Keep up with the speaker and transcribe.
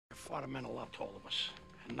father meant a lot to all of us,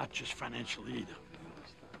 and not just financially either.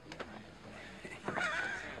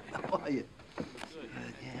 How are you? Good.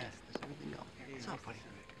 Yes, does everything go? What's up, buddy?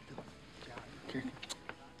 Here.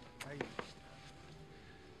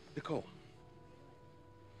 Nicole,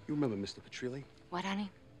 you remember Mr. Petrilli? What, honey?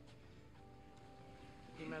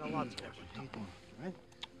 He meant a lot to us. How you doing? All right?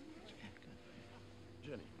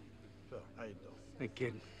 Jenny, Phil, how you doing? Hey,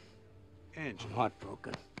 kid. Angie. I'm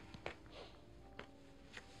heartbroken.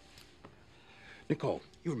 Nicole,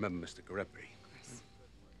 you remember Mr. Garepi?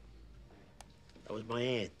 That was my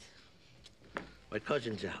aunt. My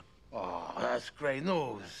cousin's out. Oh, that's great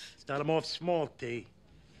news. Start him off small, T.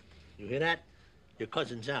 You hear that? Your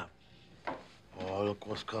cousin's out. Oh, look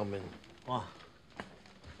what's coming. What?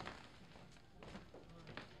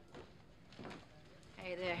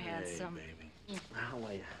 Hey there, handsome. Hey, baby. How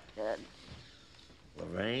are you? Good.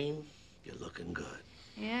 Lorraine, you're looking good.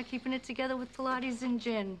 Yeah, keeping it together with Pilates and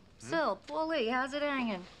gin. Still, Paulie, how's it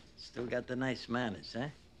hanging? Still got the nice manners, eh?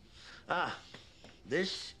 Ah,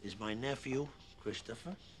 this is my nephew,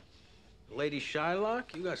 Christopher. Lady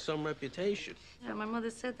Shylock, you got some reputation. Yeah, my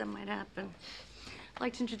mother said that might happen. I'd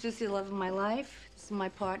like to introduce you to the love of my life. This is my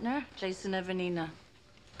partner, Jason Evanina.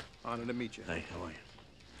 Honor to meet you. Hey, how are you?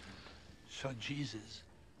 So Jesus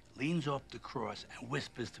leans off the cross and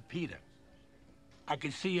whispers to Peter, I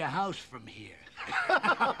can see your house from here.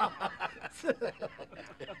 I'm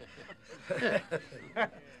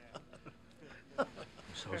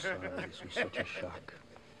so sorry. This was such a shock.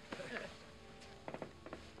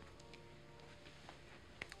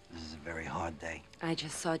 This is a very hard day. I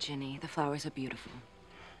just saw Ginny. The flowers are beautiful.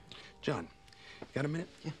 John, you got a minute?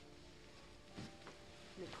 Yeah.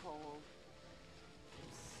 Nicole,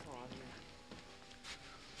 I'm sorry.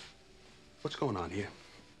 What's going on here?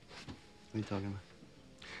 What are you talking about?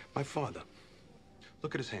 My father.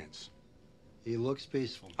 Look at his hands. He looks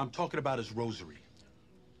peaceful. I'm talking about his rosary.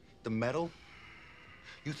 The medal?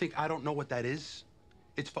 You think I don't know what that is?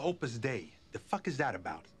 It's for Opus Dei. The fuck is that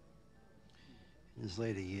about? In his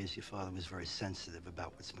later years, your father was very sensitive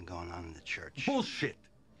about what's been going on in the church. Bullshit!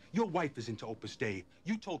 Your wife is into Opus Dei.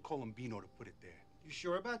 You told Colombino to put it there. You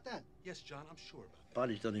sure about that? Yes, John, I'm sure about that.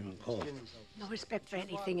 Bodies don't even call. No respect for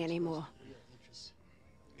anything anymore.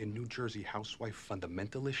 In New Jersey housewife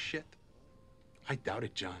fundamentalist shit? I doubt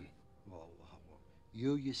it, John. Whoa.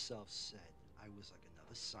 You yourself said I was like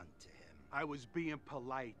another son to him. I was being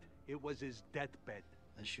polite. It was his deathbed.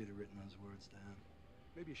 I should have written those words down.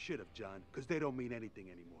 Maybe you should have, John, because they don't mean anything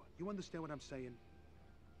anymore. You understand what I'm saying?